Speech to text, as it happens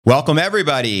Welcome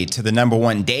everybody to the number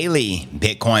one daily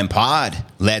Bitcoin pod.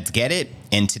 Let's get it.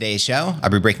 In today's show, I'll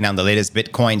be breaking down the latest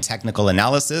Bitcoin technical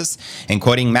analysis and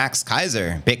quoting Max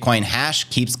Kaiser. Bitcoin hash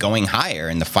keeps going higher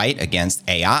in the fight against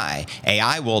AI.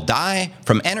 AI will die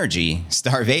from energy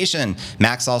starvation.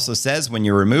 Max also says when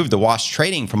you remove the wash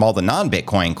trading from all the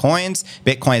non-Bitcoin coins,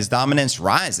 Bitcoin's dominance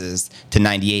rises to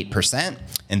 98%.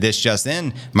 And this just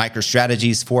in,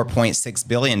 MicroStrategy's $4.6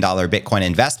 billion Bitcoin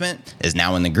investment is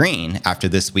now in the green after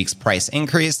this week's price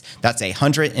increase. That's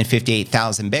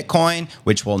 158,000 Bitcoin,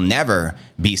 which will never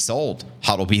be sold.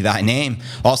 Hallowed be thy name.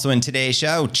 Also in today's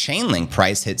show, Chainlink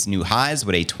price hits new highs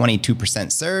with a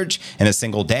 22% surge in a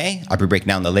single day. I'll be breaking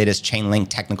down the latest Chainlink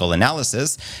technical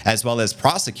analysis, as well as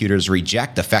prosecutors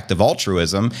reject effective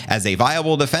altruism as a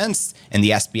viable defense in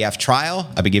the SBF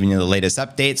trial. I'll be giving you the latest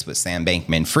updates with Sam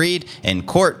Bankman-Fried in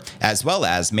court, as well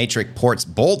as Matrix Port's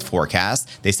bold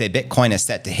forecast. They say Bitcoin is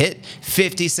set to hit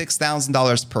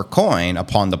 $56,000 per coin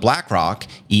upon the BlackRock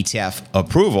ETF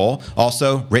approval.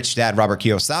 Also, Rich Dad Robert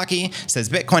Kiyosaki says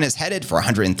Bitcoin is headed for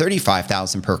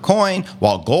 $135,000 per coin,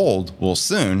 while gold will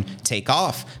soon take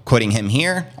off. Quoting him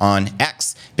here on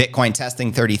X, Bitcoin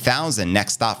testing 30,000.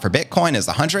 Next stop for Bitcoin is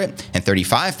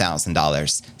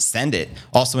 $135,000. Send it.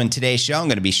 Also in today's show, I'm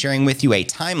going to be sharing with you a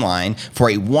timeline for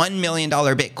a $1 million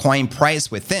Bitcoin price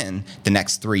within the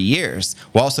next 3 years.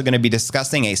 We're also going to be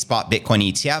discussing a spot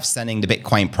Bitcoin ETF sending the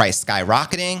Bitcoin price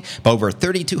skyrocketing by over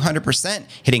 3,200%,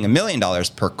 hitting $1 million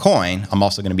per coin. I'm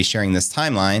also going to be sharing this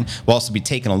timeline. We'll also be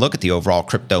taking a look at the overall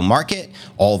crypto market.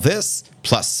 All this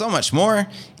plus so much more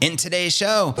in today's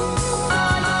show.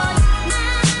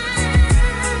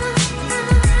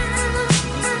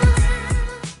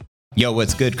 Yo,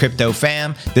 what's good, crypto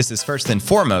fam? This is first and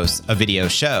foremost a video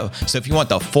show. So if you want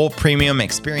the full premium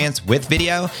experience with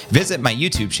video, visit my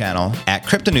YouTube channel at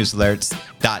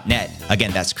cryptonewsalerts.net.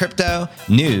 Again, that's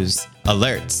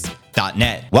cryptonewsalerts.net.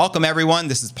 Welcome everyone.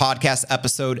 This is podcast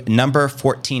episode number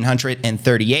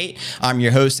 1438. I'm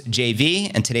your host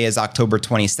JV, and today is October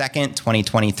 22nd,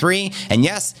 2023. And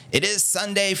yes, it is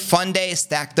Sunday, fun day,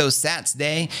 stack those sats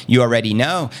day. You already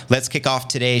know. Let's kick off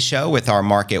today's show with our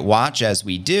market watch as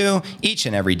we do each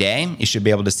and every day. You should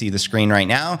be able to see the screen right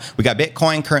now. We got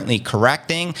Bitcoin currently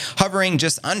correcting, hovering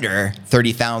just under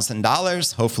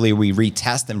 $30,000. Hopefully we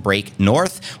retest and break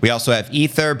north. We also have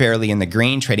Ether barely in the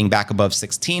green, trading back above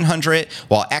 1600.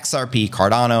 While XRP,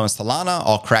 Cardano, and Solana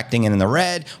all correcting and in the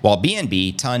red, while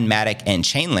BNB, Ton, Matic, and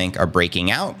Chainlink are breaking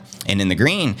out and in the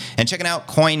green. And checking out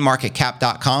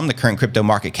coinmarketcap.com, the current crypto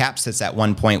market cap sits at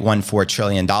 $1.14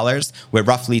 trillion with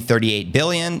roughly 38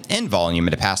 billion in volume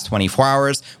in the past 24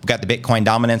 hours. We've got the Bitcoin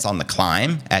dominance on the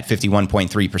climb at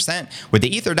 51.3%, with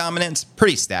the Ether dominance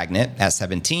pretty stagnant at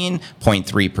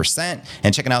 17.3%.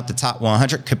 And checking out the top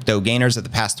 100 crypto gainers of the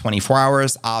past 24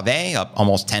 hours, Aave up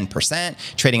almost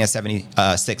 10%, trading at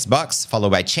 $76, followed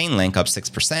by Chainlink up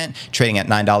 6%, trading at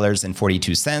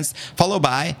 $9.42, followed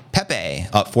by Pepe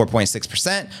up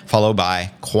 4.6%, followed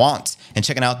by Quant. And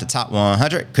checking out the top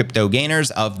 100 crypto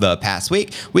gainers of the past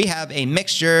week, we have a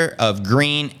mixture of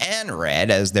green and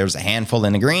red, as there's a handful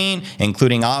in the green,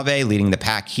 including Aave leading the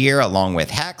pack here, along with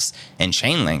Hex and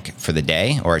Chainlink for the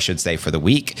day, or I should say for the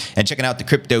week. And checking out the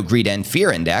crypto greed and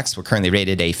fear index, we're currently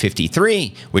rated a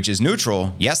 53, which is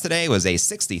neutral. Yesterday was a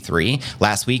 63,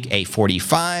 last week a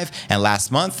 45, and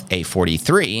last month a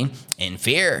 43 in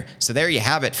fear. So there you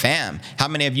have it, fam. How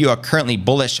many of you are currently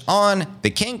bullish on the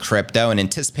King crypto and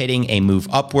anticipating a move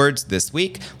upwards this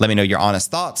week? Let me know your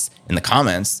honest thoughts in the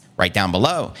comments right down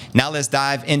below. Now let's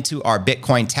dive into our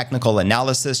Bitcoin technical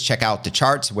analysis. Check out the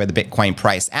charts where the Bitcoin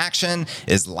price action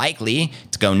is likely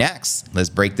to go next. Let's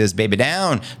break this baby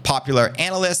down. Popular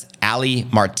analyst Ali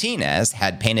Martinez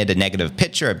had painted a negative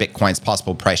picture of Bitcoin's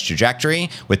possible price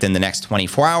trajectory within the next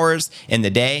 24 hours. In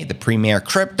the day, the premier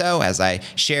crypto, as I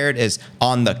shared, is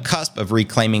on the cusp of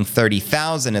reclaiming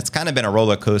 30,000. It's kind of been a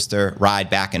roller coaster ride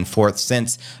back and forth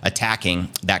since attacking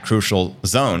that crucial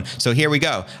zone. So here we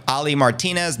go. Ali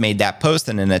Martinez made that post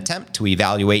in an attempt to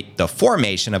evaluate the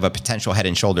formation of a potential head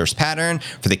and shoulders pattern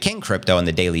for the King crypto in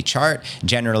the daily chart.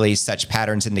 Generally, such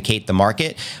patterns indicate the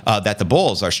market that the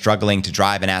bulls are struggling to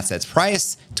drive an asset's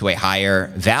price to a higher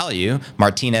value.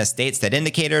 Martinez states that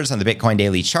indicators on the Bitcoin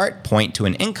daily chart point to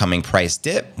an incoming price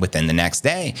dip within the next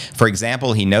day. For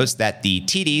example, he notes that the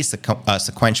TD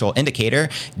sequential indicator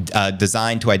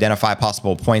designed to identify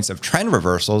possible points of trend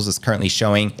reversals is currently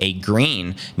showing a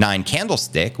green 9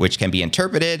 candlestick, which can be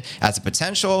interpreted as a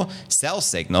potential sell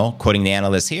signal. Quoting the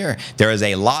analyst here, there is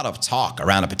a lot of talk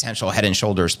around a potential head and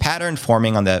shoulders pattern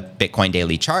forming on the Bitcoin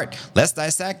daily chart. Let's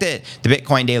dissect it. The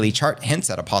Bitcoin daily chart hints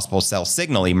at a possible possible sell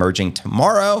signal emerging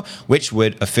tomorrow, which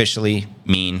would officially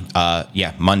mean,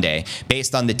 Monday,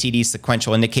 based on the TD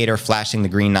sequential indicator flashing the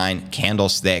green 9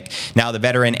 candlestick. Now, the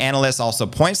veteran analyst also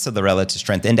points to the relative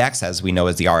strength index, as we know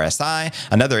as the RSI,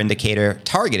 another indicator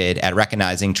targeted at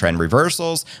recognizing trend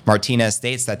reversals. Martinez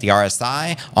states that the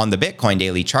RSI on the Bitcoin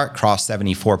daily chart crossed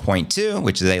 74.2,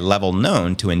 which is a level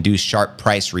known to induce sharp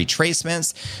price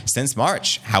retracements since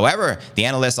March. However, the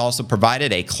analyst also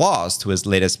provided a clause to his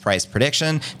latest price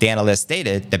prediction. The analyst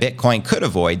stated that Bitcoin could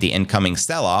avoid the incoming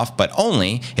sell-off, but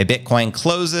only if Bitcoin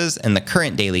closes in the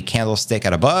current daily candlestick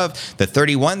at above the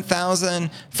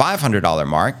 $31,500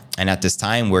 mark. And at this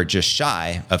time, we're just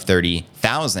shy of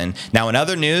 30,000. Now, in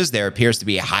other news, there appears to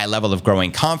be a high level of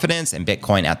growing confidence in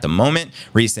Bitcoin at the moment.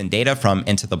 Recent data from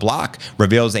Into the Block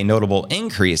reveals a notable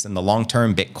increase in the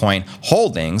long-term Bitcoin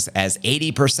holdings, as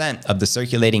 80% of the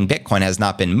circulating Bitcoin has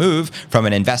not been moved from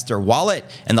an investor wallet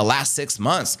in the last 6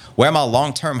 months. Where my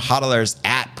long-term hodlers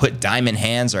at? Put diamond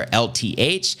hands or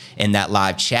LTH in that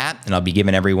live chat, and I'll be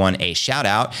giving everyone a shout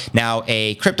out. Now,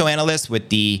 a crypto analyst with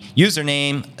the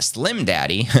username Slim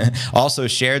Daddy also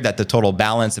shared that the total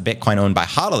balance of Bitcoin owned by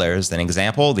hodlers, an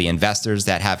example, the investors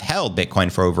that have held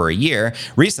Bitcoin for over a year,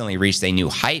 recently reached a new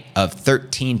height of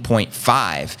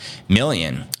 13.5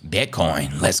 million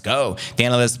Bitcoin. Let's go. The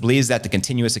analyst believes that the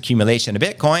continuous accumulation of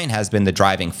Bitcoin has been the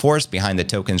driving force behind the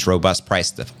token's robust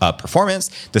price performance.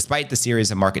 Despite the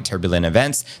series of market turbulent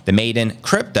events, the maiden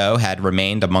crypto had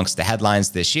remained amongst the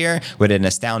headlines this year with an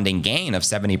astounding gain of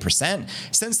 70%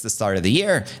 since the start of the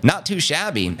year. Not too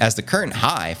shabby, as the current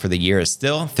high for the year is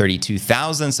still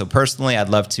 32,000. So personally, I'd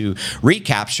love to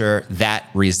recapture that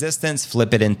resistance,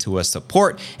 flip it into a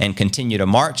support, and continue to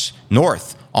march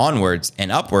north, onwards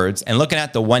and upwards. And looking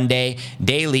at the one-day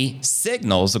daily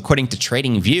signals, according to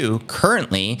TradingView,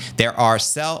 currently there are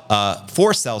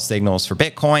 4 sell signals for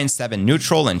Bitcoin, 7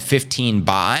 neutral, and 15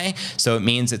 buy. So it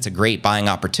means it's a great buying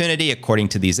opportunity according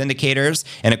to these indicators.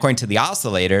 And according to the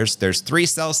oscillators, there's 3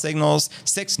 sell signals,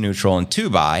 6 neutral, and 2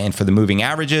 buy. And for the moving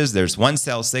averages, there's 1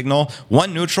 sell signal,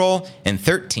 1 neutral, and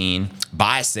 13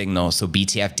 buy signals. So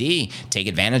BTFD, take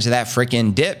advantage of that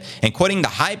freaking dip. And quoting the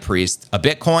high priest of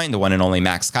Bitcoin, the one and only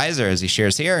Max Kaiser, as he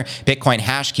shares here, Bitcoin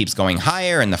hash keeps going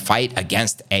higher in the fight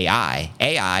against AI.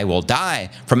 AI will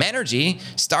die from energy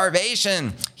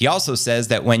starvation. He also says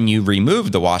that when you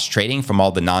remove the wash trading from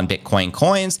all the non-Bitcoin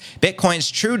coins, Bitcoin's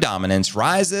true dominance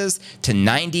rises to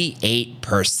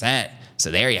 98%. So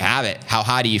there you have it. How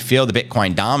high do you feel the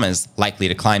Bitcoin Dom is likely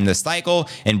to climb this cycle?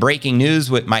 In breaking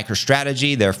news with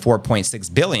MicroStrategy, their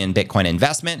 $4.6 billion Bitcoin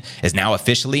investment is now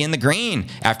officially in the green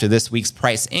after this week's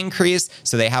price increase.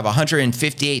 So they have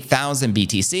 158,000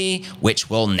 BTC, which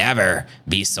will never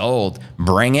be sold.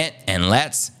 Bring it and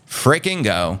let's freaking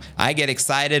go. I get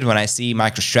excited when I see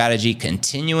MicroStrategy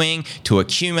continuing to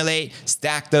accumulate,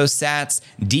 stack those sats,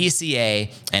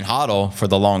 DCA, and hodl for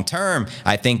the long term.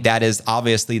 I think that is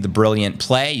obviously the brilliant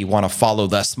play. You want to follow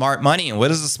the smart money. And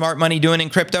what is the smart money doing in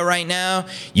crypto right now?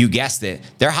 You guessed it.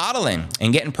 They're hodling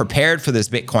and getting prepared for this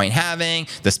Bitcoin halving,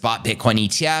 the spot Bitcoin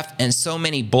ETF, and so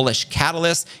many bullish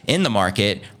catalysts in the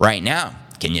market right now.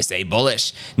 Can you say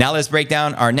bullish? Now let's break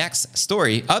down our next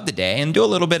story of the day and do a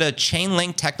little bit of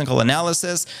Chainlink technical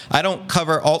analysis. I don't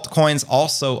cover altcoins all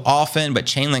so often, but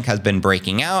Chainlink has been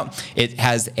breaking out. It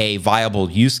has a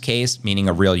viable use case, meaning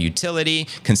a real utility,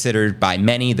 considered by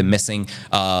many the missing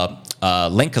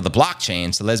link of the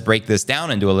blockchain. So let's break this down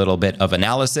and do a little bit of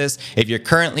analysis. If you're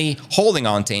currently holding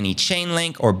on to any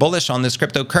Chainlink or bullish on this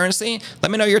cryptocurrency, let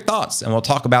me know your thoughts, and we'll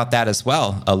talk about that as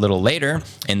well a little later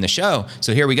in the show.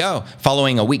 So here we go.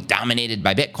 Following a week dominated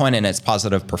by Bitcoin and its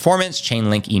positive performance,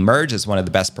 Chainlink emerged as one of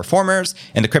the best performers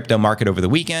in the crypto market over the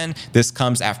weekend. This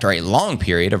comes after a long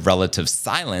period of relative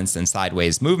silence and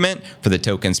sideways movement for the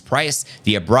token's price.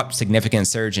 The abrupt, significant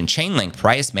surge in Chainlink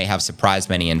price may have surprised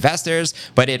many investors,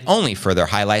 but it only further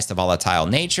highlights the volatile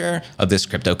nature of this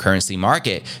cryptocurrency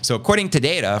market. So according to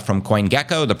data from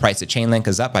CoinGecko, the price of Chainlink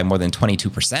is up by more than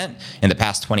 22% in the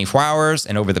past 24 hours,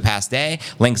 and over the past day,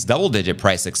 Link's double-digit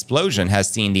price explosion has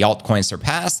seen the altcoin surpass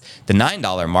the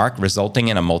 $9 mark, resulting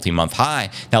in a multi-month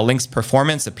high. Now, Link's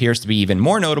performance appears to be even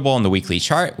more notable in the weekly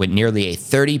chart, with nearly a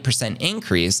 30%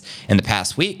 increase in the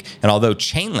past week. And although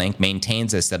Chainlink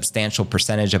maintains a substantial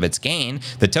percentage of its gain,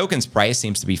 the token's price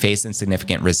seems to be facing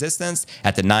significant resistance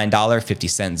at the $9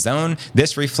 $1.50 zone.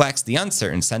 This reflects the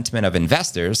uncertain sentiment of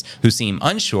investors who seem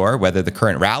unsure whether the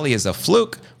current rally is a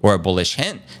fluke or a bullish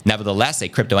hint. Nevertheless, a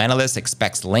crypto analyst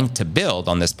expects Link to build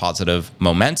on this positive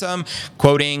momentum,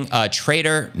 quoting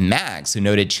trader Mags, who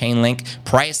noted Chainlink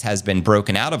price has been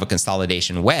broken out of a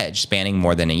consolidation wedge spanning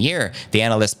more than a year. The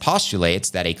analyst postulates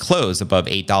that a close above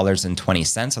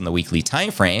 $8.20 on the weekly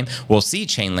time frame will see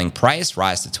Chainlink price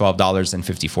rise to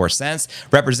 $12.54,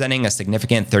 representing a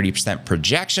significant 30%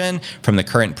 projection from the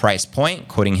current price point.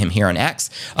 Quoting him here on X,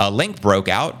 Link broke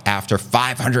out after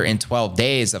 512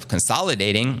 days of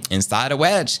consolidating inside a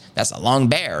wedge. That's a long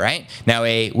bear, right? Now,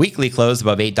 a weekly close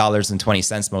above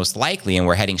 $8.20 most likely, and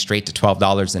we're heading straight to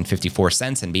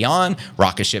 $12.54 and beyond.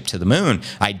 Rocket ship to the moon.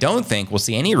 I don't think we'll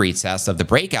see any retest of the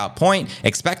breakout point,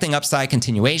 expecting upside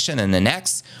continuation in the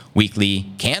next weekly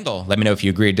candle. Let me know if you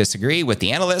agree or disagree with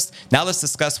the analyst. Now let's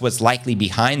discuss what's likely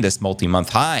behind this multi-month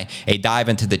high. A dive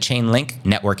into the Chainlink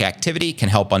network activity can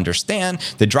help understand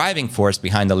the driving force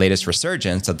behind the latest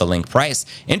resurgence of the Link price.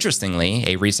 Interestingly,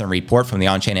 a recent report from the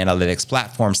on-chain analytics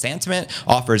platform Santiment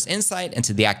offers insight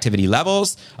into the activity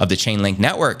levels of the Chainlink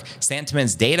network.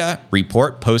 Santiment's data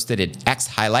report posted an X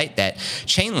highlight that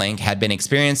Chainlink had been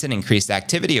experiencing increased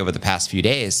activity over the past few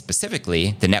days.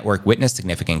 Specifically, the network witnessed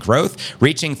significant growth,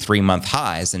 reaching 3-month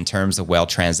highs in terms of whale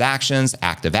transactions,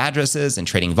 active addresses, and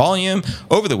trading volume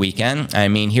over the weekend. I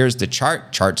mean, here's the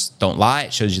chart. Charts don't lie.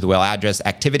 It shows you the whale address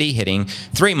activity hitting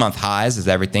 3-month highs as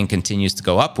everything continues to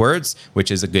go upwards,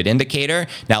 which is a good indicator.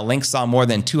 Now, Link saw more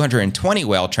than 220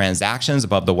 whale transactions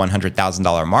above the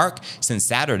 $100,000 mark since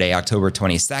Saturday, October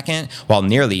 22nd, while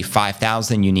nearly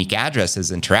 5,000 unique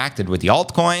addresses interacted with the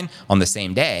altcoin on the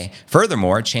same day.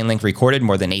 Furthermore, Chainlink recorded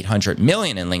more than 800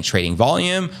 million in Link trading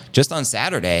volume just on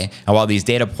Saturday. And while these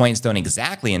data points don't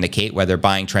exactly indicate whether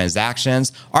buying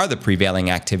transactions are the prevailing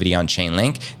activity on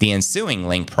Chainlink, the ensuing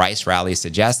Link price rally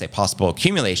suggests a possible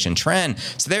accumulation trend.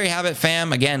 So there you have it,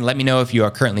 fam. Again, let me know if you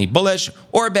are currently bullish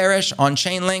or bearish on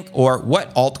Chainlink, or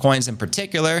what altcoins in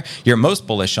particular you're most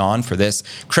bullish on for this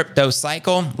crypto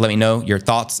cycle. Let me know your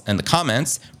thoughts in the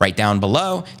comments right down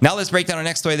below. Now let's break down our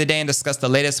next story of the day and discuss the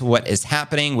latest of what is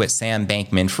happening with Sam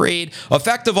Bankman-Fried,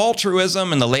 effective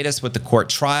altruism, and the latest with the court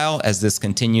trial as this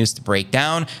continues to break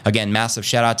down. Again, massive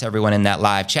shout out to everyone in that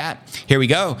live chat. Here we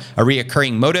go. A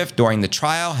reoccurring motive during the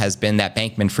trial has been that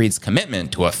Bankman-Fried's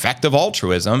commitment to effective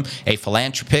altruism, a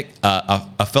philanthropic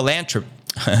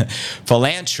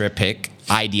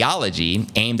ideology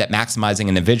aimed at maximizing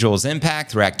individuals'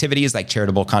 impact through activities like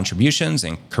charitable contributions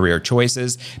and career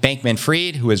choices.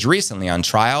 Bankman-Fried, who is recently on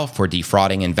trial for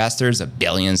defrauding investors of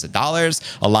billions of dollars,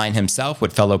 aligned himself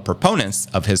with fellow proponents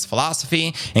of his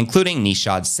philosophy, including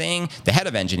Nishad Singh, the head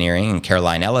of engineering, and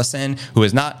Caroline Ellison, who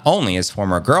is not only his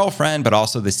former girlfriend, but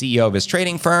also the CEO of his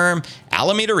trading firm,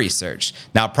 Alameda Research.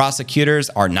 Now, prosecutors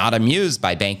are not amused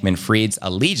by Bankman-Fried's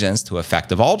allegiance to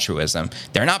effective altruism.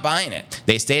 They're not buying it.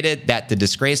 They stated that the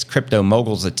disgraced crypto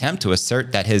mogul's attempt to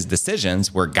assert that his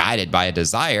decisions were guided by a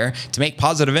desire to make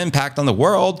positive impact on the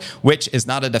world, which is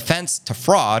not a defense to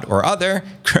fraud or other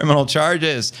criminal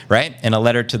charges, right? In a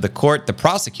letter to the court, the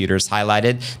prosecutors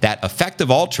highlighted that effective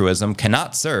altruism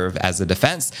cannot serve as a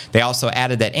defense. They also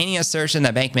added that any assertion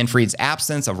that Bankman-Fried's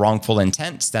absence of wrongful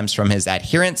intent stems from his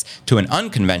adherence to an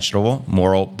unconventional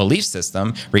moral belief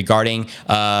system regarding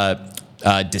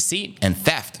deceit and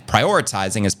theft,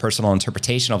 prioritizing his personal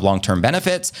interpretation of long-term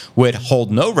benefits, would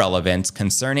hold no relevance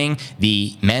concerning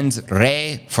the mens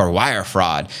rea for wire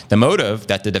fraud. The motive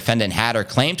that the defendant had or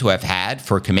claimed to have had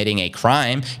for committing a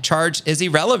crime charge is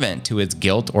irrelevant to its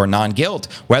guilt or non-guilt.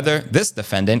 Whether this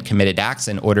defendant committed acts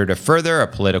in order to further a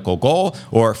political goal,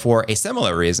 or for a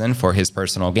similar reason, for his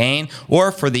personal gain,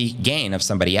 or for the gain of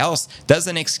somebody else,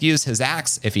 doesn't excuse his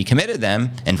acts if he committed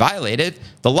them and violated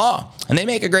the law. And they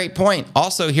make a great point.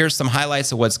 Also, here's some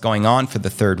highlights of what's going on for the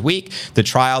third week. The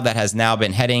trial that has now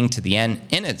been heading to the end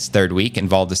in its third week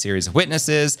involved a series of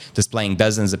witnesses displaying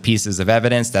dozens of pieces of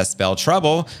evidence that spell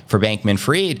trouble for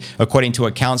Bankman-Fried. According to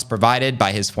accounts provided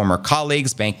by his former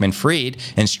colleagues, Bankman-Fried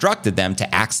instructed them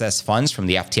to access funds from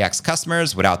the FTX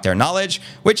customers without their knowledge,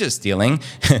 which is stealing,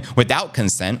 without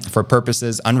consent, for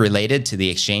purposes unrelated to the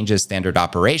exchange's standard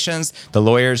operations. The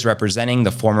lawyers representing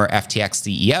the former FTX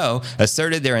CEO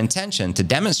asserted their intention to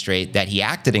demonstrate that he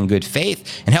acted in good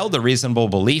faith and held a reasonable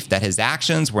belief that his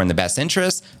actions were in the best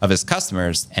interest of his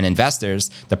customers and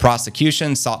investors. The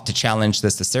prosecution sought to challenge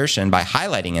this assertion by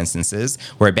highlighting instances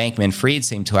where Bankman-Fried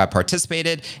seemed to have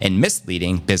participated in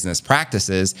misleading business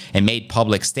practices and made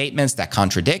public statements that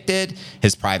contradicted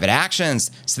his private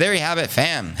actions. So there you have it,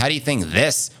 fam. How do you think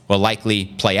this will likely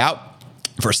play out?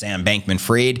 for Sam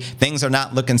Bankman-Fried. Things are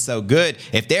not looking so good.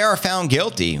 If they are found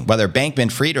guilty, whether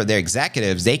Bankman-Fried or their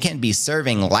executives, they can be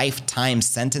serving lifetime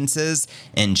sentences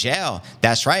in jail.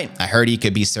 That's right. I heard he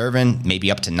could be serving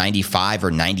maybe up to 95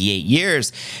 or 98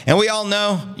 years. And we all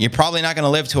know you're probably not going to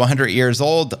live to 100 years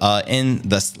old in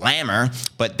the slammer,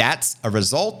 but that's a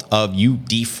result of you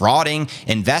defrauding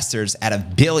investors out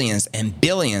of billions and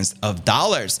billions of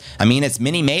dollars. I mean, it's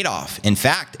mini Madoff. In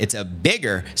fact, it's a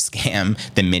bigger scam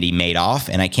than mini Madoff.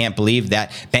 And I can't believe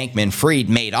that Bankman-Fried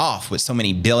made off with so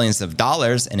many billions of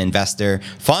dollars in investor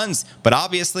funds. But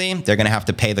obviously, they're going to have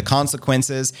to pay the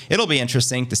consequences. It'll be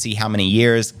interesting to see how many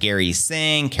years Gary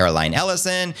Singh, Caroline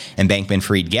Ellison, and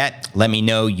Bankman-Fried get. Let me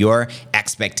know your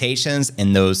expectations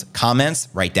in those comments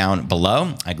right down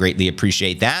below. I greatly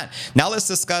appreciate that. Now let's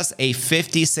discuss a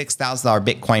 $56,000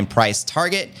 Bitcoin price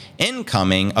target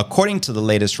incoming according to the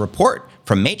latest report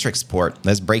from Matrixport.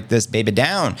 Let's break this baby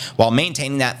down. While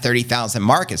maintaining that 30,000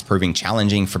 mark is proving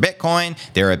challenging for Bitcoin,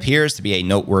 there appears to be a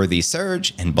noteworthy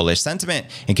surge in bullish sentiment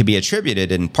and can be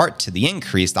attributed in part to the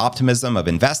increased optimism of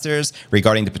investors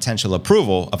regarding the potential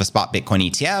approval of a spot Bitcoin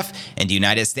ETF in the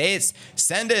United States.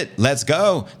 Send it. Let's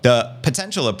go. The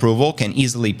potential approval can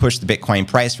easily push the Bitcoin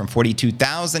price from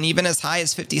 42,000 even as high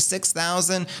as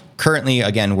 56,000. Currently,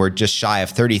 again, we're just shy of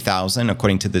 30,000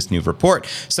 according to this new report.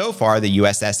 So far, the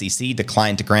US SEC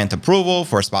declined to grant approval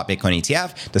for a spot Bitcoin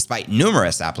ETF despite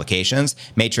numerous applications.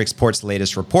 Matrixport's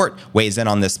latest report weighs in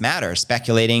on this matter,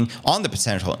 speculating on the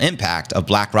potential impact of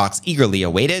BlackRock's eagerly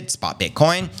awaited spot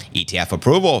Bitcoin ETF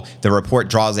approval. The report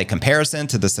draws a comparison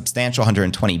to the substantial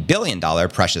 $120 billion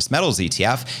precious metals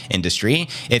ETF industry.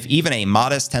 If even a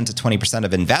modest 10 to 20%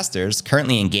 of investors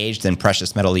currently engaged in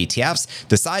precious metal ETFs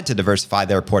decide to diversify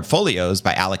their portfolios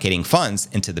by allocating funds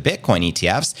into the Bitcoin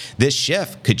ETFs, this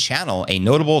shift could channel a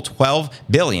notable $12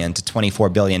 billion to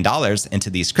 $24 billion into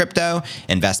these crypto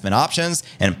investment options.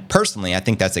 And personally, I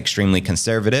think that's extremely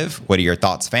conservative. What are your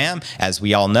thoughts, fam? As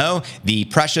we all know, the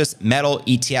precious metal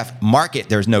ETF market,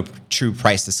 there's no true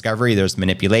price discovery. There's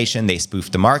manipulation. They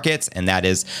spoof the markets, and that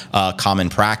is common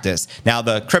practice. Now,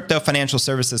 the crypto financial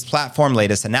services platform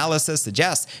latest analysis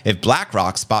suggests if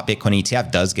BlackRock's spot Bitcoin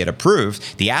ETF does get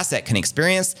approved, the asset can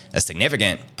experience a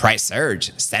significant price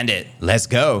surge. Send it. Let's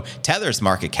go. Tether's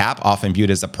market cap, often viewed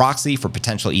as a proxy for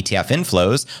potential ETF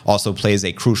inflows, also plays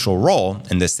a crucial role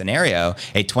in this scenario.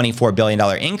 A $24 billion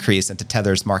increase into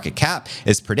Tether's market cap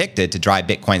is predicted to drive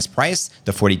Bitcoin's price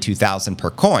to $42,000 per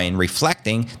coin,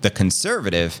 reflecting the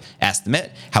conservative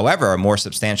estimate. However, a more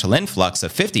substantial influx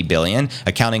of $50 billion,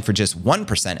 accounting for just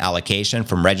 1% allocation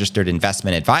from registered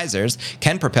investment advisors,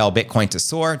 can propel Bitcoin to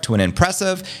soar to an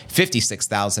impressive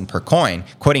 $56,000 per coin.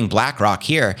 Quoting BlackRock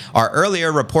here, our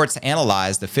earlier reports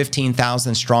analyzed the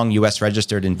 15,000 strong U.S.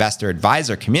 registered investor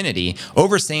advisor community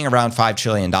overseeing around $5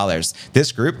 trillion.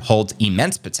 This group holds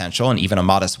immense potential, and even a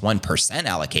modest 1%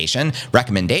 allocation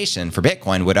recommendation for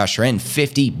Bitcoin would usher in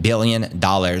 $50 billion in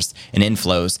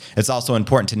inflows. It's also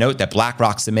important to note that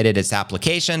BlackRock submitted its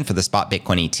application for the spot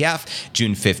Bitcoin ETF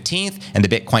June 15th, and the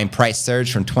Bitcoin price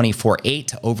surged from 24.8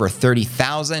 to over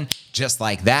 30,000. Just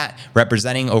like that,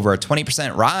 representing over a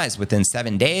 20% rise within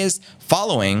 7 days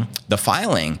following the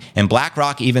filing. And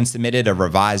BlackRock even submitted a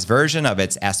revised version of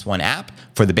its S1 app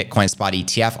for the Bitcoin spot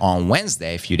ETF on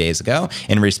Wednesday, a few days ago,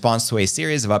 in response to a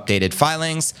series of updated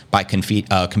filings by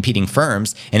competing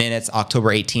firms. And in its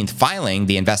October 18th filing,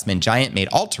 the investment giant made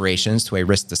alterations to a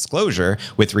risk disclosure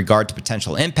with regard to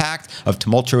potential impact of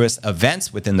tumultuous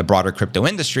events within the broader crypto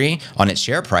industry on its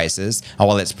share prices.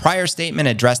 While its prior statement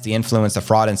addressed the influence of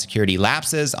fraud and security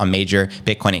lapses on major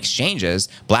Bitcoin exchanges,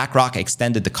 BlackRock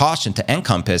extended the caution to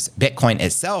encompass Bitcoin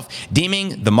itself,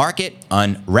 deeming the market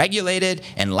unregulated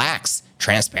and lax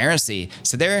transparency.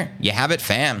 So there you have it,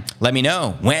 fam. Let me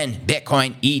know when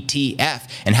Bitcoin ETF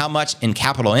and how much in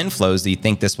capital inflows do you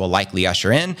think this will likely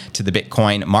usher in to the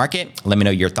Bitcoin market? Let me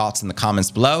know your thoughts in the comments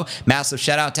below. Massive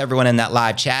shout out to everyone in that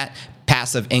live chat.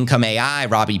 Passive Income AI,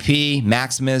 Robbie P,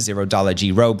 Maximus, $0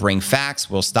 G Row, Bring Facts,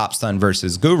 Will Stop Sun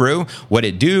versus Guru. What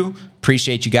it do?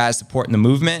 Appreciate you guys supporting the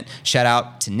movement. Shout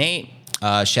out to Nate.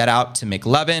 Shout out to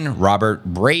McLovin, Robert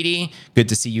Brady. Good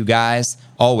to see you guys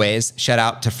always. Shout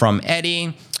out to From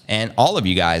Eddie and all of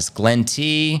you guys. Glenn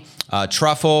T,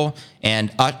 Truffle,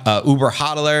 and Uber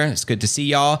Hodler. It's good to see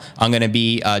y'all. I'm going to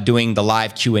be doing the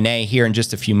live Q&A here in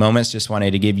just a few moments. Just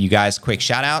wanted to give you guys quick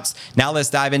shout outs. Now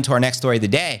let's dive into our next story of the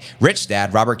day. Rich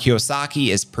Dad Robert Kiyosaki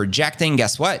is projecting,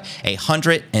 guess what? A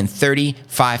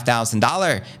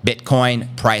 $135,000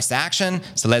 Bitcoin price action.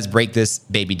 So let's break this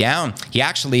baby down. He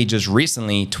actually just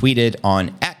recently tweeted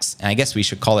on X, and I guess we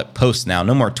should call it post now.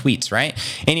 No more tweets, right?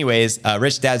 Anyways,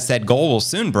 Rich Dad said gold will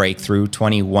soon break through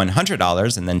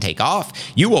 $2,100 and then take off.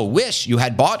 You will wish wish you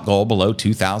had bought gold below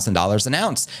 $2,000 an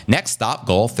ounce. Next stop,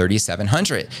 gold,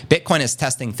 3,700. Bitcoin is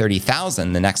testing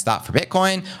 30,000. The next stop for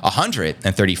Bitcoin,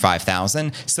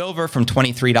 135,000. Silver from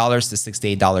 $23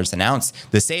 to $68 an ounce.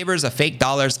 The savers of fake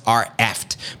dollars are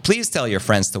effed. Please tell your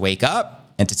friends to wake up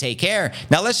and to take care.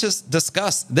 Now let's just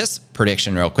discuss this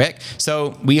prediction real quick.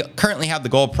 So we currently have the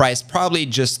gold price probably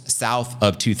just south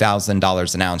of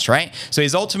 $2,000 an ounce, right? So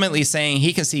he's ultimately saying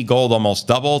he can see gold almost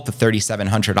double to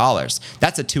 $3,700.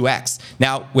 That's a 2x.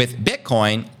 Now with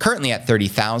Bitcoin currently at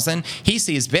 30,000, he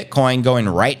sees Bitcoin going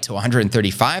right to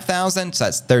 135,000. So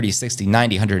that's 30, 60,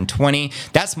 90, 120.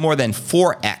 That's more than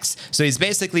 4x. So he's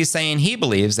basically saying he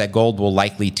believes that gold will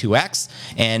likely 2x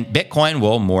and Bitcoin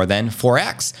will more than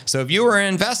 4x. So if you were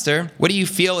an investor, what do you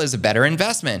feel is a better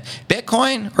investment,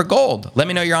 Bitcoin or gold? Let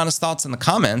me know your honest thoughts in the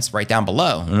comments right down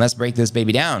below, and let's break this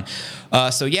baby down.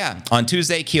 So yeah, on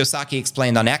Tuesday, Kiyosaki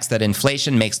explained on X that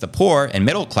inflation makes the poor and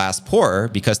middle class poorer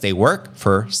because they work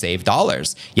for saved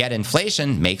dollars. Yet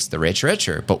inflation makes the rich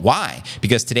richer. But why?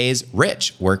 Because today's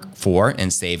rich work for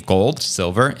and save gold,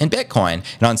 silver, and Bitcoin.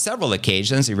 And on several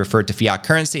occasions, he referred to fiat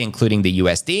currency, including the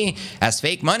USD, as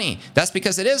fake money. That's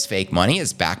because it is fake money.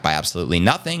 It's backed by absolutely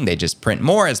nothing. They just print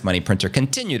more as money printer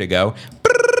continue to go.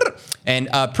 And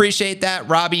appreciate that,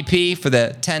 Robbie P, for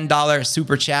the $10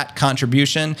 super chat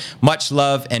contribution. Much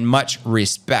love and much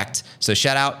respect. So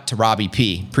shout out to Robbie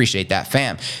P. Appreciate that,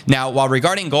 fam. Now, while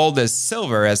regarding gold as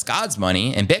silver as God's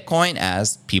money and Bitcoin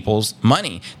as people's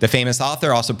money, the famous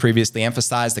author also previously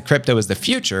emphasized that crypto is the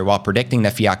future while predicting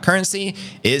that fiat currency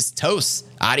is toast.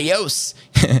 Adios.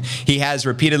 He has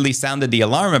repeatedly sounded the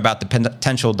alarm about the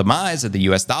potential demise of the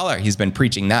US dollar. He's been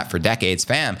preaching that for decades,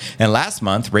 fam. And last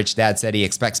month, Rich Dad said he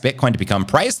expects Bitcoin to become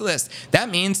priceless. That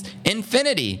means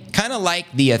infinity, kind of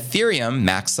like the Ethereum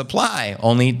max supply,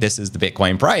 only this is the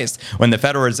Bitcoin price. When the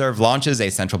Federal Reserve launches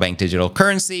a central bank digital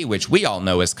currency, which we all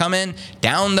know is coming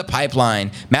down the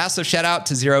pipeline. Massive shout out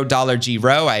to $0 G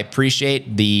Row. I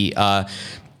appreciate the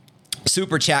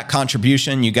super chat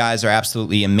contribution. You guys are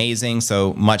absolutely amazing.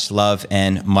 So much love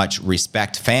and much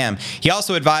respect, fam. He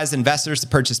also advised investors to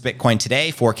purchase Bitcoin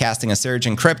today, forecasting a surge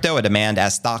in crypto, a demand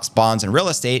as stocks, bonds, and real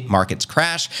estate markets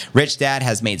crash. Rich Dad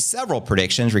has made several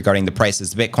predictions regarding the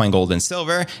prices of Bitcoin, gold, and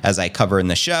silver, as I cover in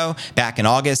the show. Back in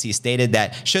August, he stated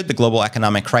that should the global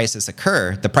economic crisis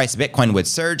occur, the price of Bitcoin would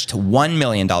surge to $1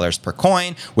 million per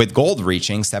coin, with gold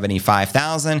reaching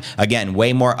 $75,000. Again,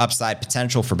 way more upside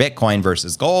potential for Bitcoin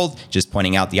versus gold. Just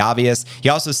pointing out the obvious. He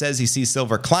also says he sees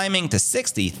silver climbing to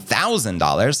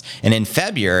 $60,000. And in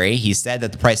February, he said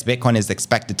that the price of Bitcoin is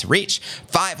expected to reach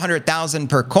 $500,000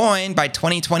 per coin by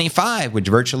 2025, which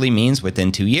virtually means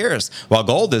within 2 years. While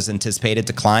gold is anticipated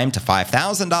to climb to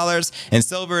 $5,000 and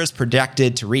silver is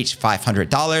projected to reach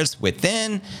 $500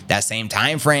 within that same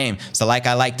time frame. So like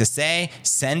I like to say,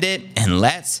 send it and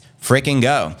let's freaking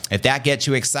go. If that gets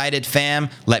you excited, fam,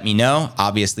 let me know.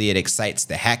 Obviously, it excites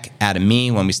the heck out of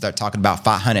me when we start talking about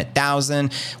 500,000,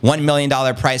 $1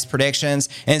 million price predictions.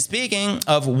 And speaking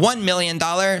of $1 million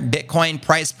Bitcoin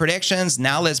price predictions,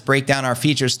 now let's break down our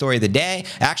feature story of the day.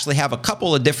 I actually have a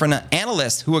couple of different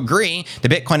analysts who agree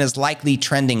that Bitcoin is likely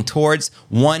trending towards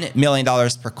 $1 million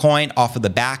per coin off of the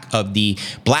back of the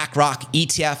BlackRock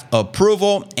ETF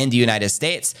approval in the United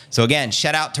States. So again,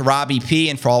 shout out to Robbie P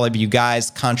and for all of you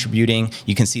guys contributing.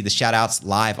 You can see the shout outs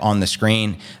live on the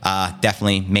screen.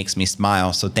 Definitely makes me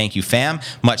smile. So thank you, fam.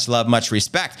 Much love, much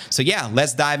respect. So yeah,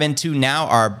 let's dive into now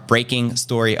our breaking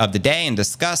story of the day and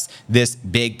discuss this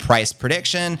big price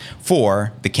prediction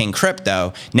for the King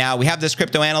Crypto. Now we have this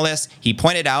crypto analyst. He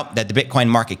pointed out that the Bitcoin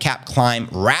market cap climbed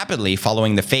rapidly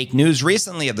following the fake news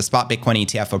recently of the spot Bitcoin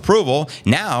ETF approval.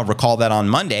 Now recall that on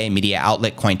Monday, media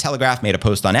outlet Cointelegraph made a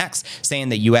post on X saying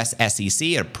the US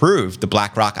SEC approved the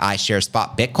BlackRock iShares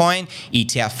spot Bitcoin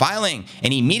ETF filing.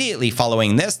 And immediately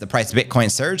following this, the price of Bitcoin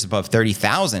surged above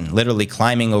 30,000, literally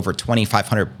climbing over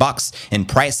 2,500 bucks in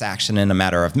price action in a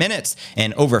matter of minutes.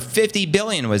 And over 50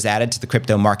 billion was added to the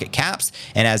crypto market caps.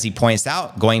 And as he points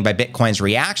out, going by Bitcoin's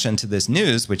reaction to this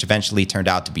news, which eventually turned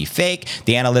out to be fake,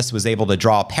 the analyst was able to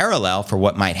draw a parallel for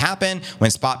what might happen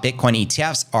when spot Bitcoin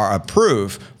ETFs are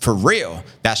approved for real.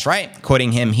 That's right,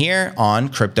 quoting him here on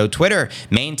crypto Twitter.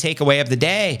 Main takeaway of the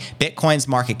day, Bitcoin's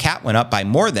market cap went up by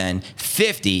more than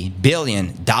 $50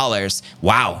 billion.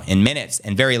 Wow, in minutes.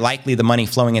 And very likely the money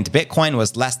flowing into Bitcoin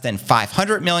was less than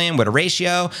 500 million with a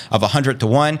ratio of 100 to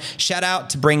 1. Shout out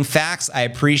to Bring Facts. I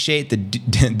appreciate the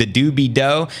doobie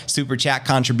dough super chat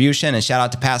contribution, and shout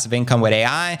out to Passive Income with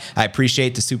AI. I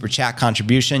appreciate the super chat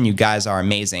contribution. You guys are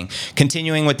amazing.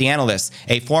 Continuing with the analysts,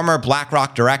 a former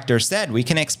BlackRock director said we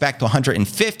can expect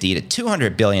 150 to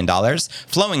 $200 billion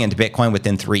flowing into Bitcoin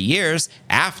within 3 years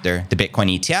after the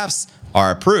Bitcoin ETFs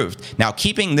are approved. Now,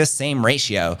 keeping this same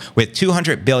ratio with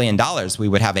 $200 billion, we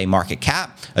would have a market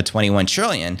cap of 21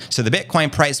 trillion. So the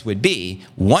Bitcoin price would be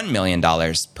 $1 million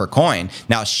per coin.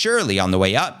 Now, surely on the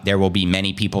way up, there will be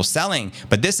many people selling,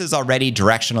 but this is already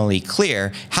directionally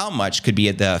clear how much could be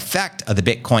the effect of the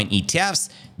Bitcoin ETFs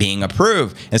being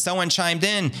approved. And someone chimed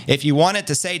in, if you wanted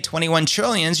to say 21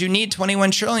 trillions, you need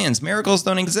 21 trillions. Miracles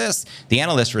don't exist. The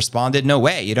analyst responded, no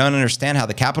way. You don't understand how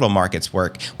the capital markets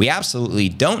work. We absolutely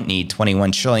don't need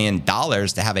 $21 trillion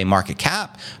to have a market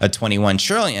cap of 21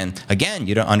 trillion. Again,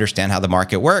 you don't understand how the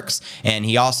market works. And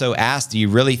he also asked, do you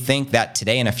really think that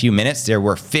today in a few minutes there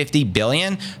were 50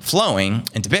 billion flowing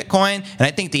into Bitcoin? And I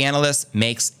think the analyst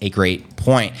makes a great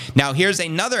point. Now, here's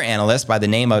another analyst by the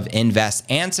name of Invest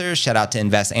Answers. Shout out to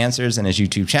Invest Answers in his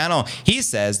YouTube channel. He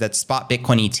says that spot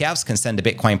Bitcoin ETFs can send the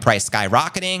Bitcoin price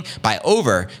skyrocketing by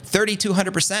over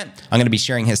 3,200%. I'm going to be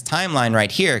sharing his timeline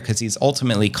right here because he's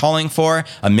ultimately calling for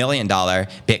 $1 million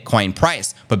Bitcoin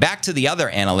price. But back to the other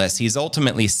analyst, he's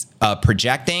ultimately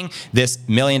projecting this $1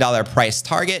 million price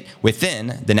target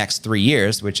within the next 3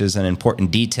 years, which is an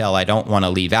important detail I don't want to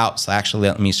leave out. So actually,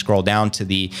 let me scroll down to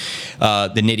the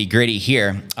nitty gritty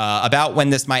here. About when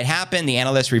this might happen, the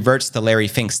analyst reverts to Larry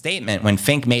Fink's statement when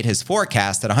Fink made his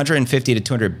forecast that 150 to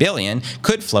 200 billion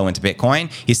could flow into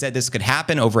Bitcoin. He said this could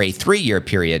happen over a 3-year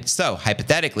period. So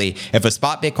hypothetically, if a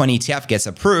spot Bitcoin ETF gets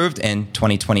approved in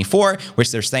 2024,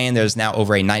 which they're saying there's now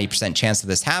over a 90% chance of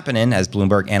this happening, as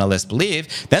Bloomberg analysts believe,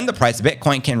 then the price of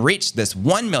Bitcoin can reach this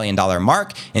 $1 million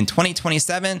mark in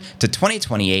 2027 to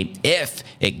 2028 if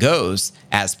it goes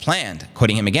as planned.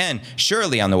 Quoting him again,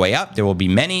 surely on the way up, there will be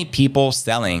many people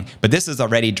selling, but this is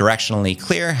already directionally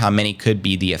clear how many could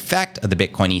be the effect of the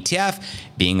Bitcoin ETF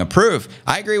being approved.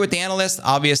 I agree with the analyst.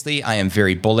 Obviously, I am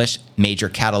very bullish, major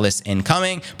catalyst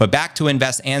incoming, but back to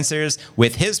Invest Answers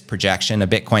with his projection of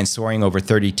Bitcoin soaring over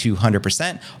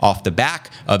 3,200% off the back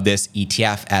of this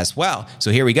ETF as well.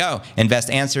 So here we go.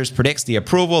 Invest Answers predicts the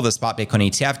approval of the spot Bitcoin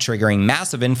ETF triggering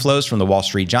massive inflows from the Wall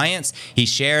Street giants. He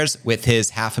shares with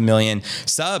his 500,000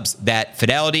 subs that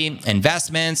Fidelity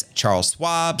Investments, Charles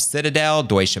Schwab, Citadel,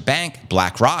 Deutsche Bank,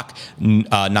 BlackRock,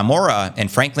 Nomura,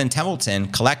 and Franklin Templeton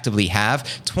collectively have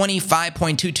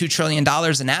 $25.22 trillion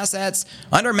in assets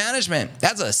under management.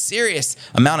 That's a serious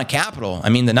amount of capital. I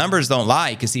mean, the numbers don't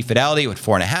lie. You can see Fidelity with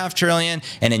 $4.5 trillion.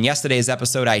 And in yesterday's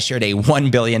episode, I shared a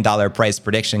 $1 billion price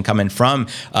prediction coming from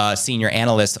senior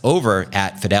analysts over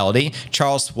at Fidelity.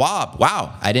 Charles Schwab,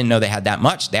 wow, I didn't know they had that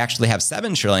much. They actually have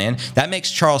 $7 trillion. That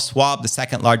makes Charles Schwab the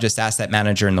second largest asset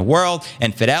manager in the world,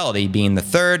 and Fidelity being the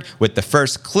third, with the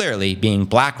first clearly being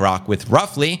BlackRock with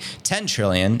roughly $10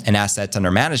 trillion in assets under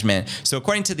management. So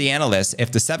according to the analysts,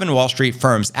 if the 7 Wall Street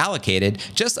firms allocated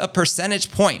just a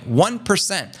percentage point,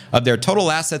 1% of their total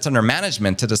assets under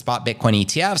management to the spot Bitcoin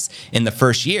ETFs in the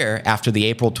first year after the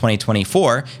April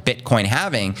 2024 Bitcoin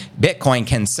halving, Bitcoin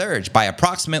can surge by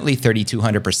approximately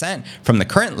 3,200% from the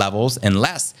current levels in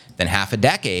less than half a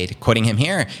decade. Quoting him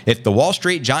here, if the Wall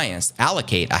Street giants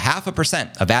allocate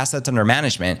 0.5% of assets under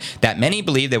management that many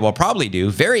believe they will probably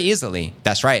do very easily,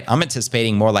 that's right, I'm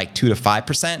anticipating more like 2 to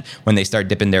 5% when they start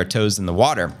dipping their toes in the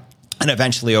water. And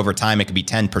eventually, over time, it could be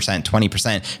 10%, 20%,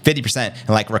 50%, and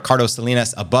like Ricardo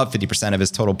Salinas, above 50% of his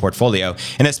total portfolio.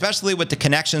 And especially with the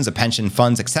connections of pension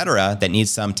funds, et cetera, that need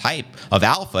some type of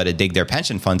alpha to dig their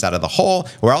pension funds out of the hole,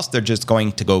 or else they're just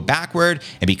going to go backward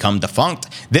and become defunct.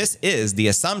 This is the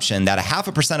assumption that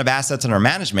 0.5% of assets under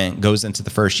management goes into the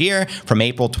first year from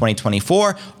April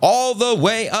 2024 all the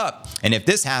way up. And if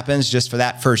this happens just for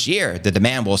that first year, the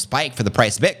demand will spike for the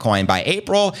price of Bitcoin by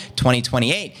April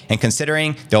 2028. And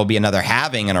considering there will be another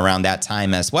halving and around that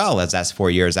time as well, as that's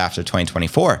 4 years after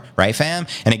 2024, right, fam?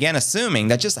 And again, assuming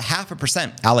that just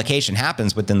 0.5% allocation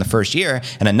happens within the first year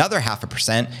and another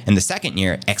 0.5% in the second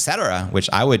year, etc., which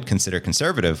I would consider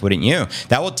conservative, wouldn't you?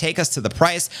 That will take us to the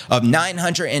price of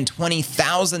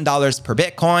 $920,000 per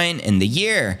Bitcoin in the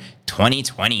year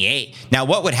 2028. Now,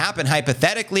 what would happen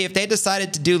hypothetically if they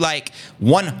decided to do like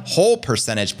 1 whole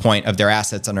percentage point of their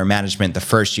assets under management the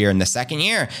first year and the second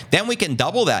year? Then we can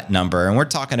double that number, and we're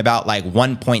talking about like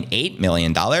 $1.8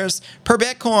 million per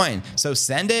Bitcoin. So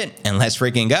send it and let's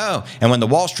freaking go. And when the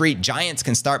Wall Street giants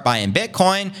can start buying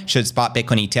Bitcoin, should spot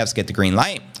Bitcoin ETFs get the green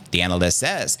light? The analyst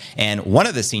says. And one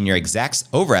of the senior execs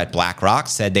over at BlackRock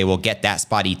said they will get that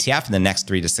spot ETF in the next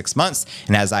 3 to 6 months.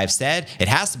 And as I've said, it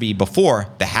has to be before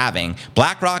the halving.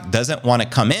 BlackRock doesn't want to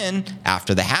come in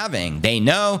after the halving. They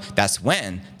know that's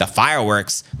when the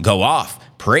fireworks go off.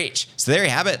 Preach. So there you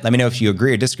have it. Let me know if you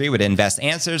agree or disagree with Invest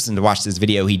Answers and to watch this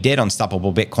video he did on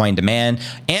Unstoppable Bitcoin Demand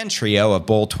and Trio of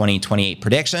Bull 2028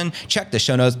 prediction. Check the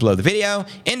show notes below the video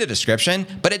in the description,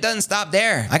 but it doesn't stop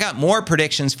there. I got more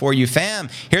predictions for you, fam.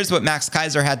 Here's what Max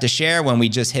Kaiser had to share when we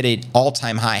just hit an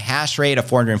all-time high hash rate of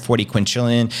 440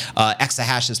 quintillion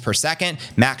exahashes per second.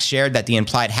 Max shared that the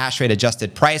implied hash rate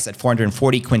adjusted price at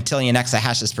 440 quintillion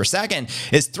exahashes per second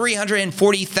is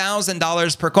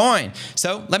 $340,000 per coin.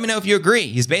 So let me know if you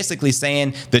agree. He's basically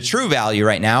saying the true value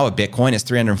right now of Bitcoin is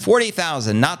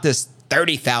 $340,000, not this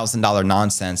 $30,000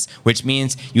 nonsense, which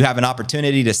means you have an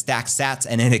opportunity to stack sats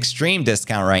at an extreme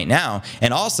discount right now.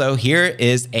 And also, here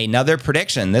is another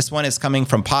prediction. This one is coming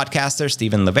from podcaster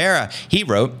Steven Livera. He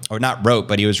wrote, or not wrote,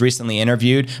 but he was recently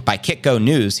interviewed by KitGo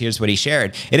News. Here's what he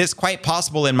shared. It is quite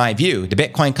possible, in my view, the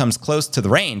Bitcoin comes close to the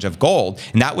range of gold,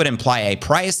 and that would imply a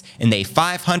price in the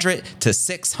 $500,000 to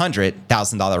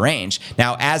 $600,000 range.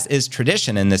 Now, as is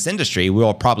tradition in this industry, we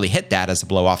will probably hit that as a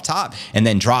blow off top and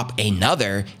then drop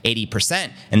another 80%.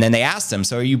 And then they asked him,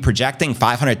 so are you projecting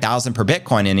 500,000 per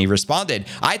Bitcoin? And he responded,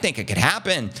 I think it could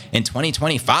happen in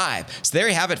 2025. So there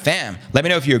you have it, fam. Let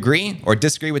me know if you agree or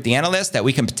disagree with the analyst that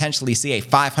we can potentially see a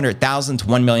 $500,000 to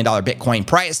 $1 million Bitcoin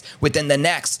price within the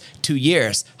next 2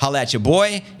 years. Holla at your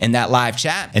boy in that live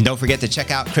chat. And don't forget to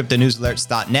check out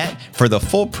cryptonewsalerts.net for the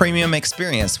full premium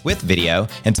experience with video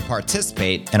and to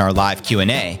participate in our live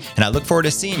Q&A. And I look forward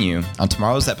to seeing you on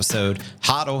tomorrow's episode.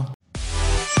 Hodl.